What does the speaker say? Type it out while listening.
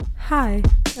Hi,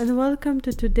 and welcome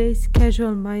to today's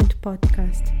Casual Mind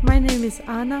podcast. My name is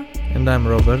Anna. And I'm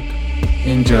Robert.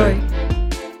 Enjoy.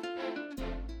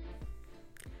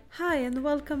 Hi, and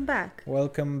welcome back.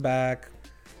 Welcome back.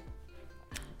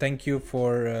 Thank you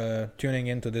for tuning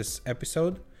into this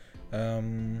episode.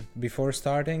 Before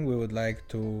starting, we would like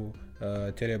to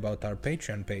tell you about our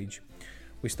Patreon page.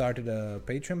 We started a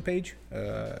Patreon page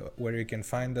where you can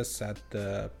find us at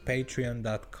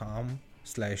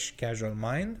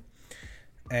patreon.com/casualmind.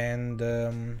 And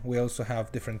we also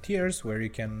have different tiers where you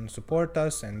can support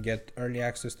us and get early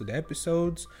access to the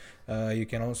episodes. You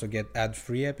can also get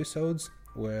ad-free episodes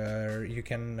where you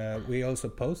can we also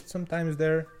post sometimes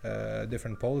there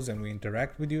different polls and we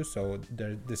interact with you, so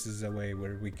this is a way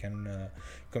where we can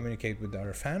communicate with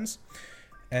our fans.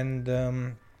 And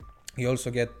you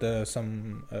also get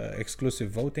some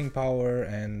exclusive voting power,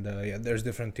 and there's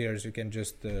different tiers. You can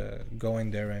just go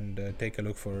in there and take a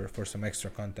look for some extra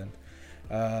content.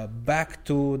 Back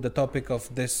to the topic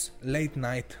of this late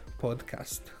night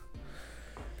podcast.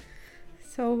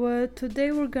 So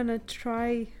today we're gonna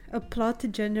try a plot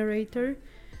generator.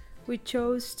 We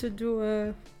chose to do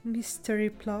a mystery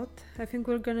plot. I think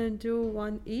we're gonna do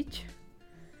one each.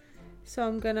 So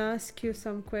I'm gonna ask you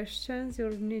some questions.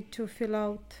 You'll need to fill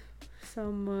out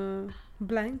some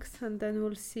blanks, and then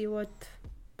we'll see what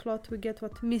plot we get,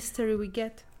 what mystery we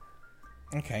get.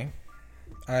 Okay.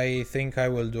 I think I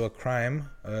will do a crime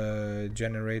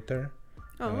generator,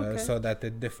 so that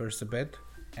it differs a bit,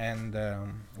 and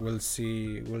we'll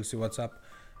see what's up.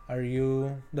 Are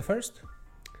you the first?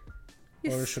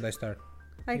 Yes. Or should I start?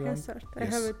 I can start. Yes, I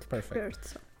have it perfect. prepared.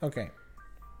 So. Okay.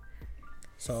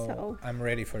 So I'm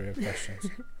ready for your questions.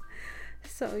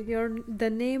 So the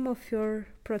name of your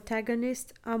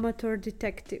protagonist, amateur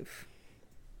detective.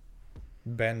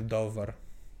 Ben Dover.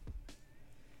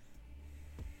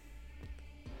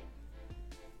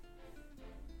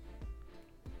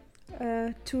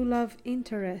 Two love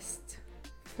interests.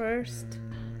 First,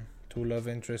 Two love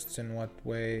interests in what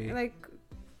way? like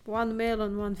one male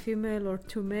and one female, or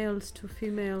two males, two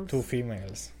females. Two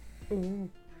females. Ooh,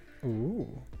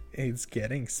 it's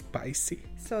getting spicy.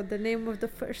 So the name of the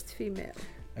first female.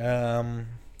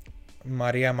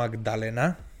 Maria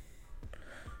Magdalena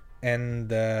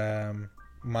and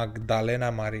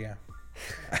Magdalena Maria.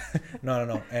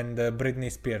 No. And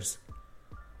Britney Spears.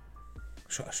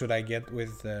 Should I get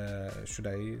with? Should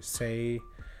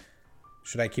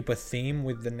I keep a theme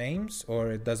with the names,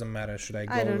 or it doesn't matter? Should I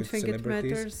go with celebrities? I don't think it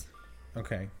matters.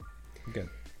 Okay, good.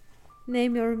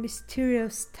 Name your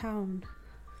mysterious town.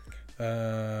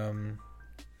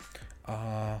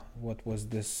 What was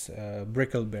this?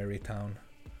 Brickleberry Town.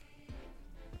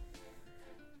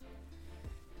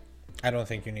 I don't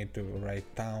think you need to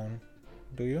write town,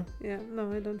 do you? Yeah,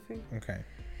 no, I don't think. Okay.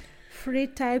 3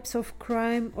 types of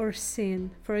crime or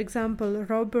sin. For example,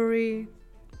 robbery,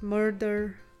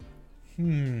 murder.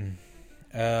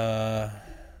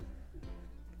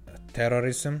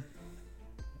 Terrorism.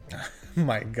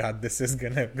 My God, this is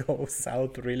gonna go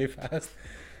south really fast.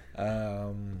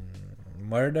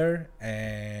 Murder,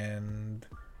 and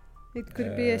It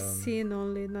could be a sin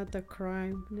only, not a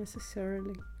crime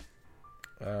necessarily.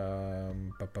 I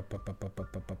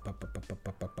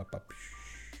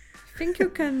think you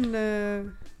can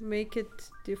make it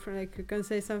different. Like you can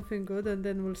say something good, and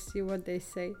then we'll see what they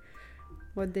say,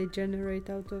 what they generate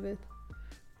out of it.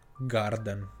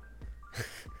 Garden.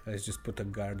 Let's just put a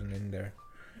garden in there.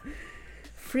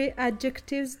 3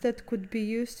 adjectives that could be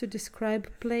used to describe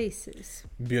places.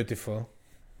 Beautiful.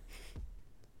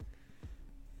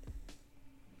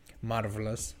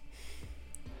 Marvelous.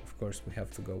 Of course, we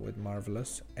have to go with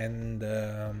marvelous. And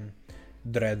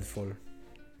dreadful.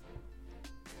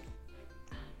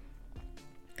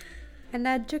 An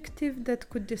adjective that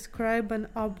could describe an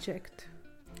object.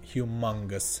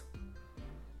 Humongous.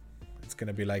 It's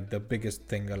gonna be like the biggest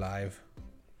thing alive.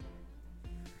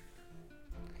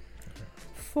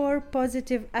 4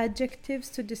 positive adjectives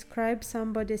to describe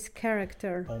somebody's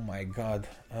character. Oh my God.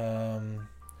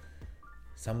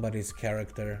 Somebody's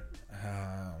character.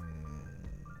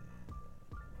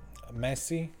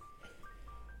 Messy.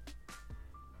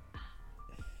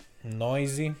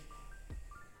 Noisy.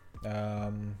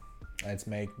 Let's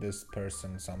make this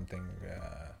person something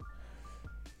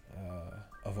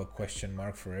of a question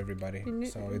mark for everybody.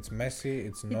 So it's messy,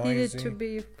 it's noisy. It needed to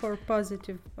be for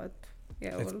positive, but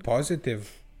yeah, it's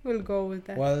positive. We'll go with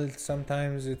that. Well,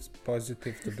 sometimes it's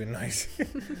positive to be noisy.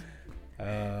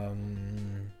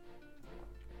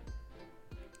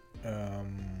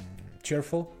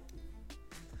 Cheerful.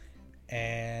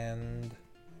 And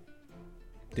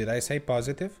did I say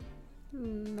positive?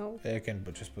 No. You can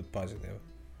just put positive.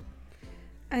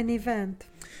 An event.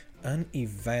 An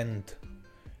event.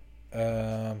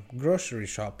 Grocery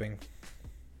shopping.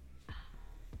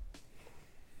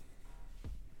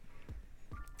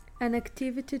 An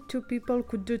activity two people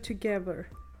could do together.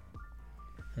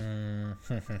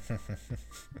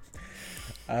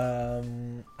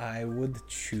 I would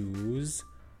choose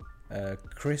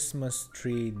Christmas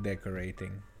tree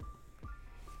decorating.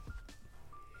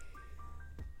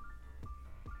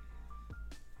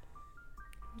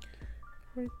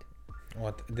 Right.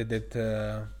 What did it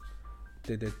No,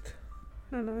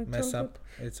 it's mess all up?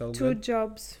 It's all good. Two good.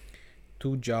 jobs.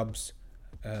 Two jobs.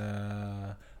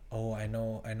 I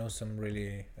know some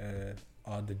really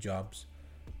odd jobs.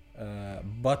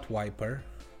 Butt wiper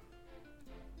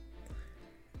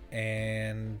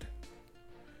and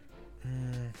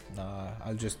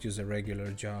I'll just use a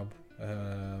regular job.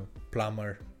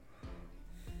 Plumber.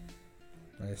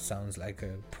 It sounds like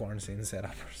a porn scene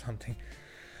setup or something.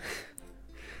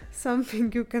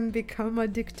 Something you can become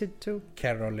addicted to.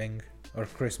 Caroling or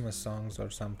Christmas songs or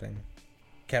something.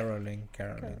 Caroling.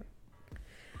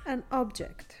 An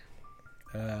object.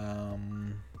 A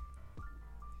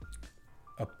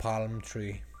palm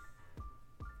tree.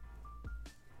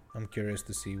 I'm curious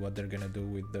to see what they're gonna do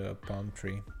with the palm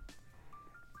tree.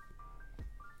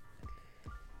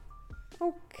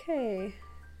 Okay.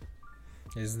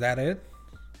 Is that it?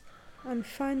 And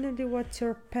finally, what's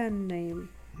your pen name?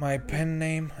 My pen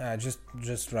name?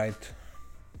 Just write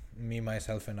me,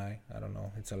 myself, and I. I don't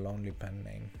know. It's a lonely pen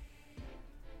name.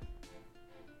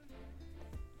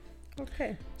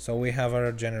 Okay. So we have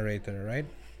our generator, right?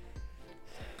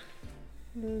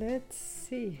 Let's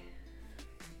see.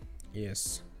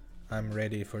 Yes. I'm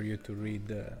ready for you to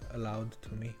read aloud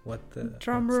to me. What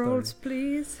Drum what story? rolls,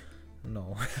 please.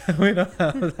 No, we don't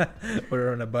have that.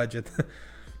 We're on a budget.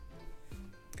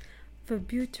 The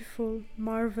beautiful,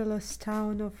 marvelous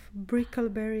town of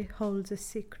Brickleberry holds a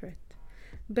secret.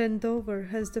 Bendover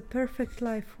has the perfect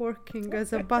life working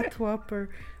as a butt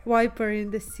wiper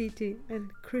in the city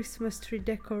and Christmas tree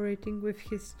decorating with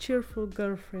his cheerful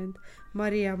girlfriend,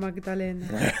 Maria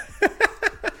Magdalena.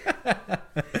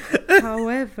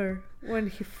 However, when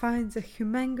he finds a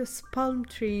humongous palm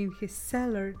tree in his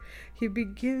cellar, he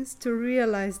begins to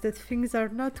realize that things are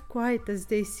not quite as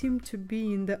they seem to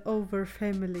be in the Over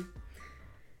family.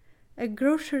 A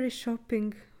grocery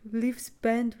shopping leaves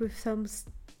Ben with some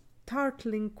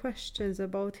startling questions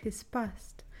about his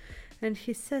past, and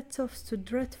he sets off to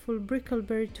dreadful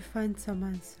Brickleberry to find some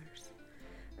answers.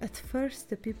 At first,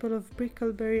 the people of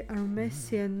Brickleberry are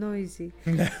messy and noisy.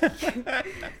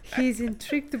 He is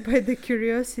intrigued by the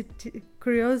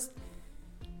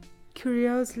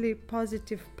curiously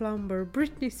positive plumber,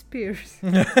 Britney Spears.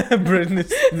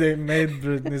 They made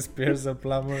Britney Spears a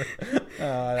plumber.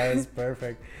 That is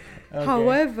perfect. Okay.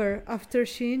 However, after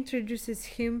she introduces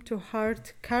him to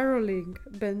hard caroling,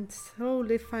 Ben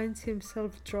slowly finds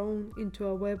himself drawn into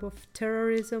a web of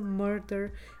terrorism,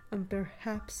 murder, and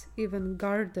perhaps even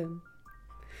garden.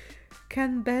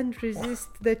 Can Ben resist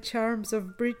the charms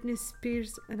of Britney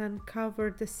Spears and uncover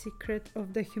the secret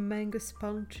of the humongous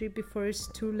palm tree before it's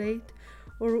too late?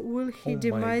 Or will his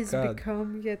demise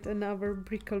become yet another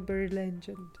Brickleberry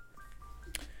legend?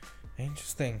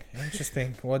 Interesting.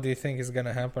 What do you think is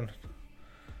gonna happen?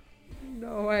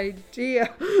 No idea.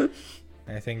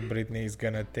 I think Britney is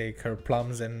gonna take her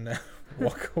plums and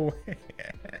walk away.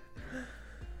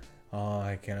 Oh,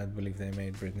 I cannot believe they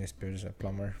made Britney Spears a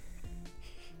plumber.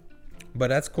 But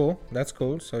that's cool.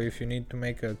 So if you need to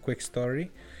make a quick story,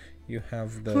 you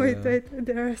have the... Wait,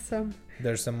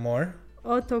 there's some more?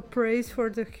 Auto praise for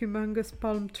the humongous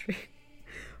palm tree.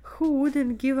 Who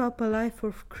wouldn't give up a life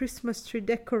of Christmas tree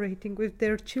decorating with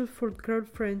their cheerful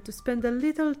girlfriend to spend a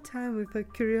little time with a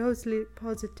curiously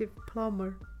positive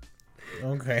plumber?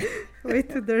 Okay. Wait,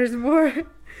 there's more.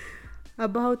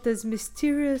 About as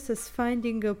mysterious as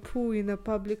finding a poo in a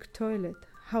public toilet.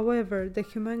 However, the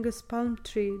humongous palm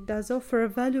tree does offer a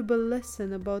valuable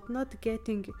lesson about not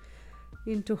getting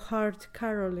into hard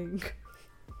caroling.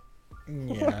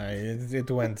 Yeah, it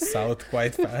went south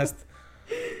quite fast.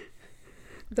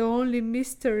 The only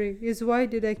mystery is why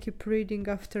did I keep reading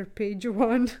after page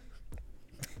 1?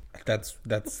 That's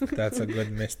a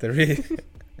good mystery.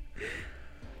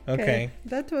 Okay.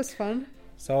 That was fun.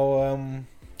 So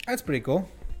that's pretty cool.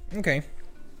 Okay.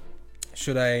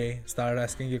 Should I start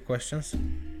asking you questions?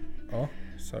 Oh,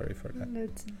 sorry for that.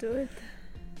 Let's do it.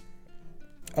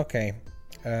 Okay.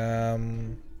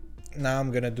 Now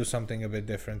I'm gonna do something a bit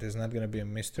different. It's not gonna be a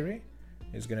mystery.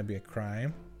 It's gonna be a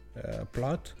crime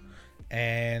plot.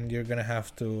 And you're gonna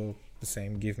have to the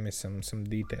same. Give me some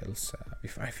details.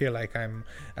 If I feel like I'm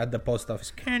at the post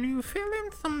office, can you fill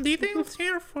in some details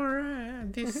here for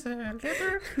this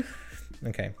letter?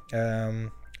 Okay.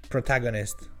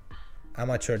 Protagonist,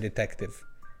 amateur detective.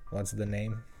 What's the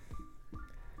name?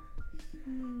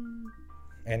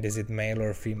 And is it male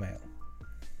or female?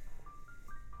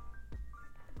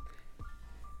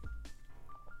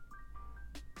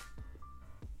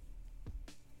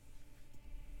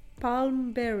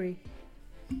 Palmberry.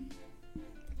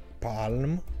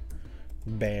 Palmberry.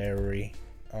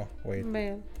 Oh, wait.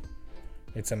 Male.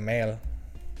 It's a male.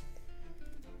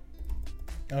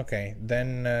 Okay,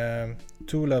 then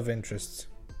 2 love interests.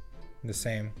 The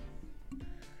same.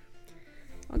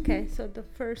 Okay, so the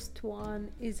first one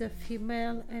is a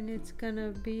female and it's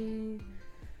gonna be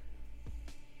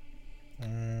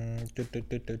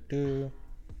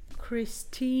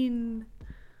Christine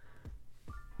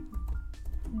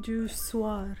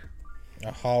Dussoir.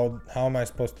 How am I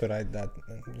supposed to write that?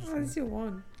 As you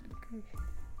want. Okay.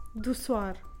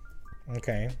 Dussoir.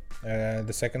 Okay.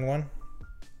 The second one?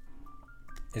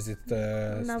 Is it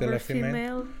still a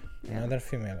female? Yeah. Another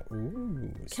female.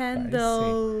 Ooh,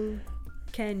 Candle spicy.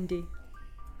 Candy.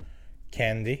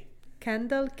 Candy.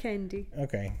 Candle Candy.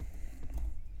 Okay.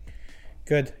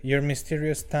 Good. Your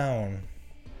mysterious town.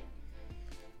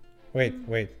 Wait.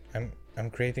 I'm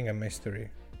creating a mystery.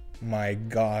 My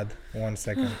God. 1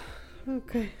 second.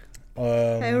 Okay.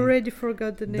 I already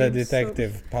forgot the name. The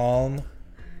detective, Palm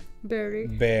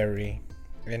Berry.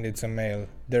 And it's a male.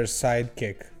 Their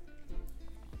sidekick.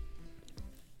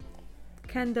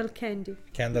 Candle Candy.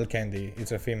 Candle Candy.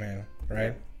 It's a female,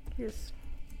 right? Yeah. Yes.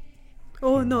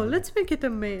 Oh no, let's make it a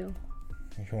male.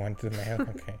 You want the male?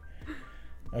 Okay.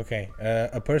 Okay.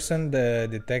 A person the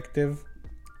detective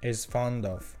is fond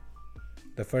of.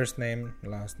 The first name,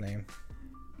 last name.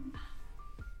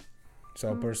 So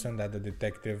a person that the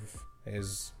detective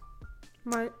is...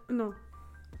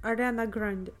 Ariana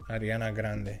Grande. Ariana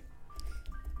Grande.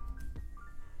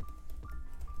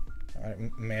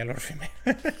 Male or female?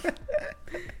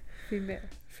 Female.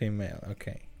 Female,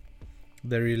 okay.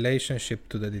 The relationship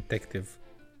to the detective,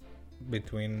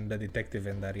 between the detective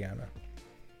and Ariana.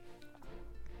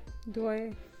 Do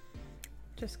I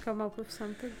just come up with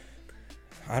something?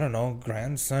 I don't know,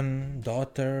 grandson,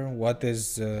 daughter. What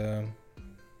is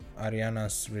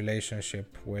Ariana's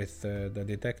relationship with the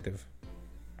detective?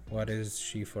 What is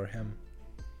she for him?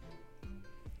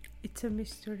 It's a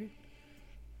mystery.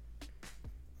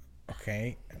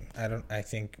 Okay, I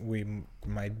think we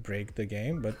might break the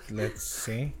game, but let's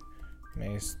see.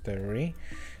 Mystery.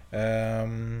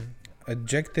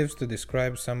 Adjectives to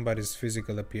describe somebody's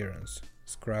physical appearance.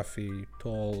 Scruffy,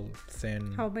 tall,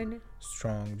 thin. How many?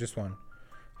 Strong, just one.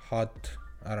 Hot,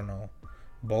 I don't know.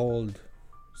 Bold,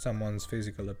 someone's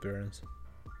physical appearance.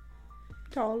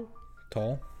 Tall.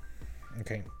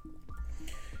 Okay.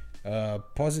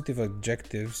 Positive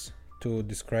adjectives to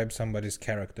describe somebody's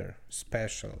character.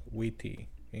 Special, witty,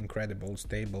 incredible,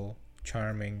 stable,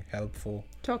 charming, helpful.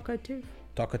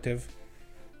 Talkative.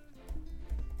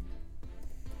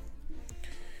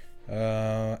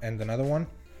 And another one.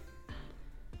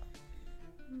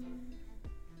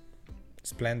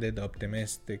 Splendid,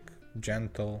 optimistic,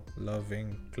 gentle,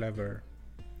 loving, clever,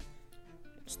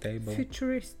 stable.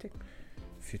 Futuristic.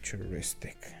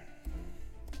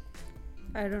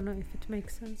 I don't know if it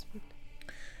makes sense, but...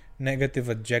 Negative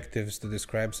adjectives to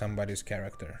describe somebody's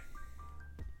character.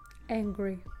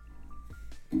 Angry.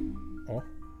 Oh.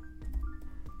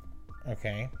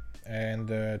 Okay. And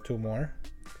 2 more.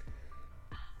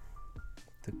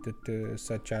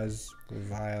 Such as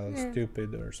vile,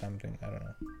 stupid, or something. I don't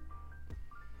know.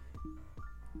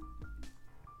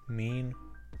 Mean.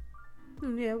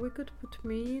 Yeah, we could put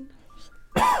mean.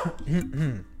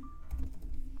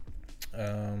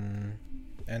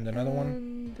 And another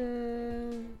one.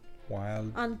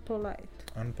 Wild.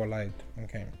 Unpolite.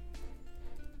 Okay.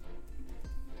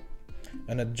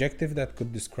 An adjective that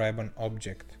could describe an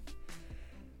object.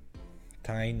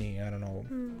 Tiny, I don't know.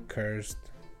 Cursed.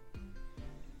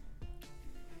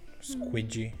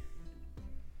 Squidgy.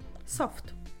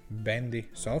 Soft. Bendy.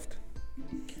 Soft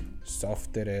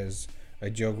it is. A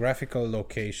geographical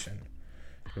location.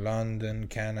 London,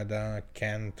 Canada,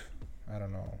 Kent, I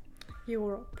don't know.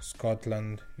 Europe.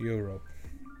 Scotland, Europe.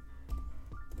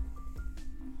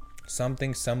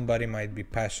 Something somebody might be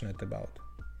passionate about,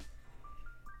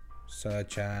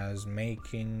 such as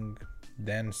making,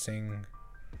 dancing,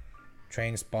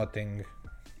 train spotting,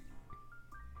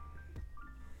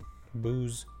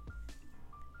 booze,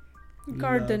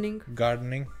 gardening.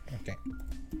 Okay.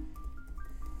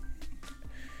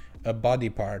 A body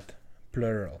part,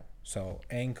 plural. So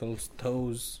ankles,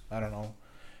 toes, I don't know,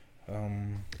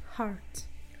 Heart.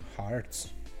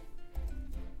 Hearts.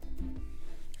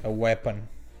 A weapon.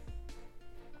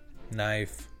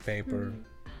 Knife, paper,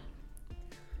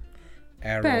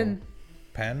 arrow,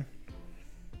 pen,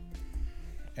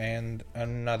 and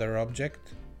another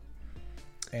object.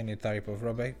 Any type of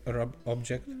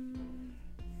object.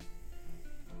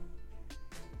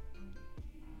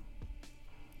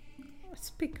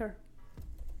 Speaker.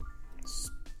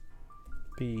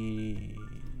 Speaker.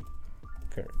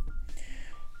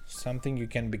 Something you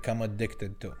can become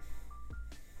addicted to.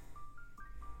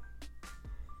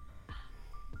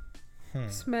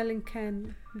 Smelling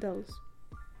candles.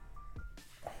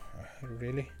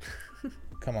 Really?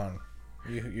 Come on.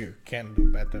 You can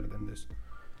do better than this.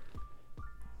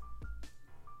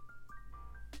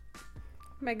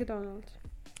 McDonald's.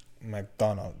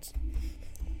 McDonald's.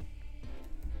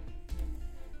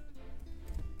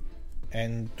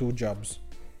 And 2 jobs.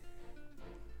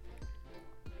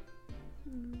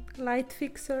 Light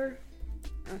fixer.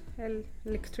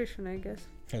 Electrician, I guess.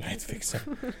 Light fixer.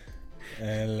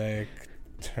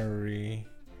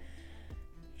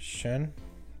 Electrician.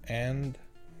 And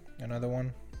another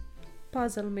one.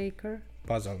 Puzzle maker.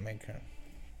 Puzzle maker.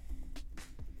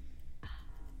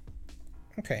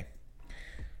 Okay.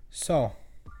 So,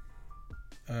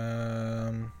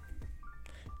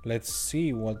 let's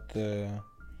see what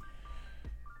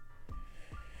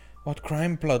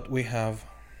crime plot we have.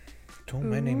 Too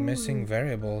many missing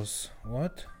variables.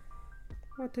 What?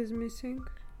 What is missing?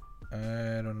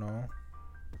 I don't know.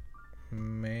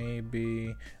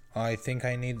 Maybe I think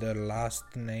I need the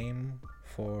last name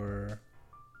for.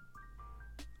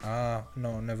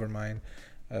 No, never mind.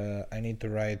 I need to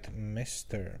write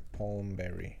Mr.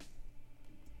 Palmberry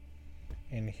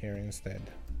in here instead.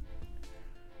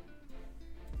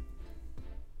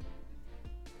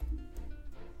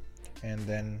 And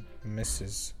then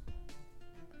Mrs.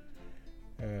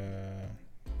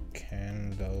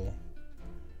 Candle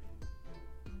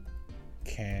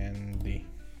Candy.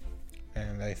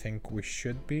 And I think we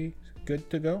should be good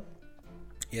to go.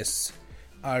 Yes.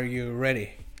 Are you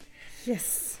ready?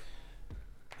 Yes.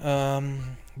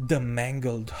 The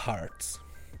Mangled Hearts,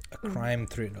 a crime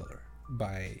thriller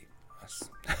by us.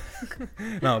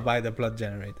 No, by the plot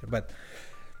generator. But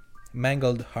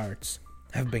Mangled Hearts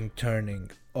have been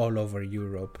turning all over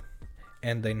Europe,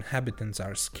 and the inhabitants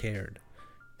are scared.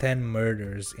 10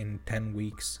 murders in 10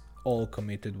 weeks, all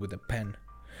committed with a pen,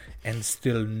 and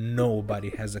still nobody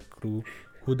has a clue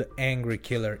who the angry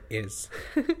killer is.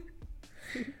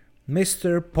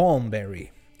 Mr. Palmberry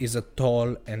is a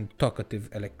tall and talkative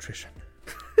electrician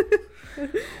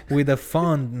with a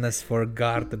fondness for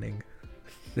gardening.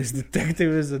 This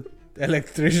detective is an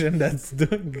electrician that's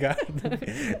doing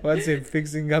gardening. What's he,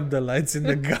 fixing up the lights in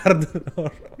the garden?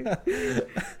 Or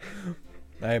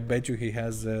I bet you he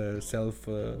has a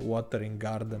self-watering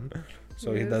garden,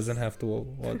 so he doesn't have to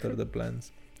water the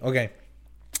plants. Okay,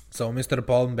 so Mr.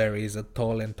 Palmberry is a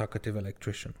tall and talkative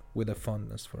electrician with a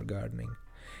fondness for gardening.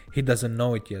 He doesn't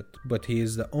know it yet, but he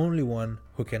is the only one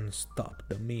who can stop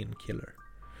the mean killer.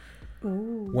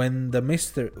 Ooh. When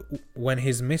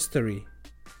his mystery,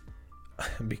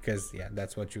 because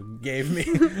that's what you gave me.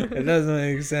 It doesn't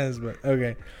make sense, but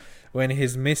okay. When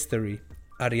his mystery,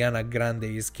 Ariana Grande,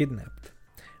 is kidnapped,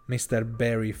 Mr.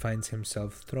 Berry finds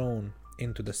himself thrown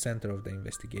into the center of the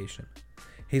investigation.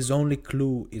 His only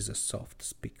clue is a soft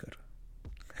speaker.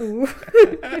 Ooh.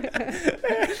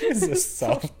 It's a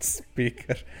soft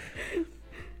speaker.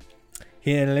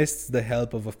 He enlists the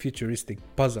help of a futuristic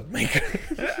puzzle maker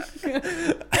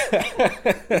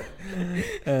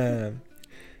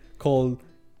called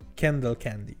Kendall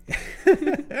Candy.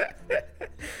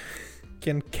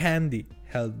 Can Candy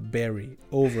help Barry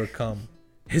overcome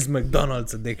his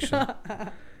McDonald's addiction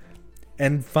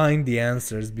and find the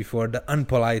answers before the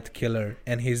unpolite killer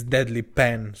and his deadly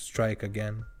pen strike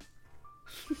again?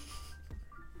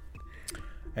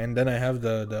 And then I have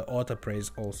the auto praise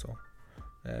also.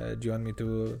 Do you want me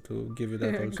to give you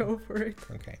that also? Go for it.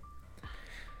 Okay.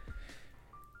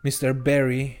 Mr.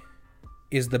 Barry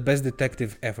is the best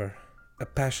detective ever. A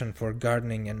passion for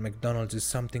gardening and McDonald's is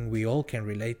something we all can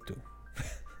relate to.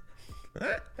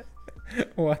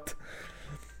 What?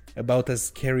 About as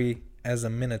scary as a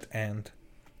minute ant.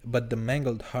 But the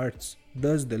Mangled Hearts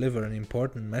does deliver an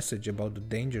important message about the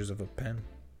dangers of a pen.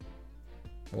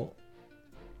 Well,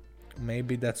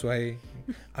 maybe that's why.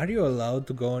 Are you allowed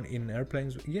to go on in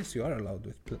airplanes? Yes, you are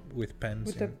allowed with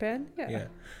pens. With a pen? Yeah.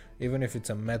 Even if it's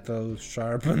a metal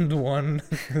sharpened one,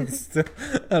 it's still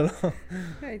allowed.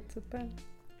 Yeah, it's a pen.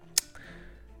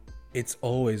 It's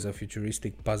always a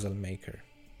futuristic puzzle maker.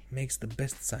 Makes the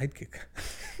best sidekick.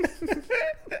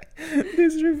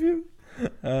 This review.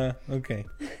 Okay.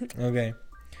 Okay.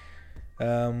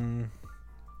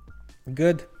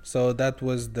 Good. So that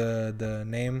was the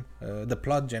name, the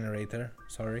plot generator.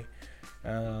 Sorry.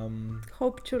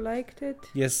 Hope you liked it.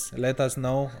 Yes, let us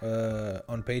know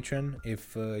on Patreon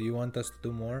if you want us to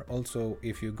do more. Also,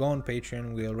 if you go on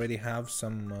Patreon, we already have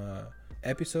some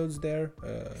episodes there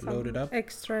loaded up,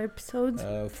 extra episodes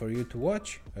for you to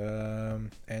watch,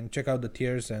 and check out the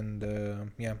tiers.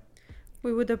 And yeah,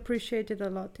 we would appreciate it a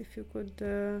lot if you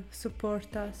could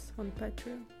support us on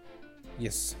Patreon.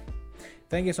 Yes,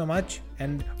 thank you so much,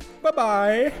 and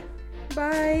bye-bye.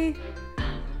 Bye.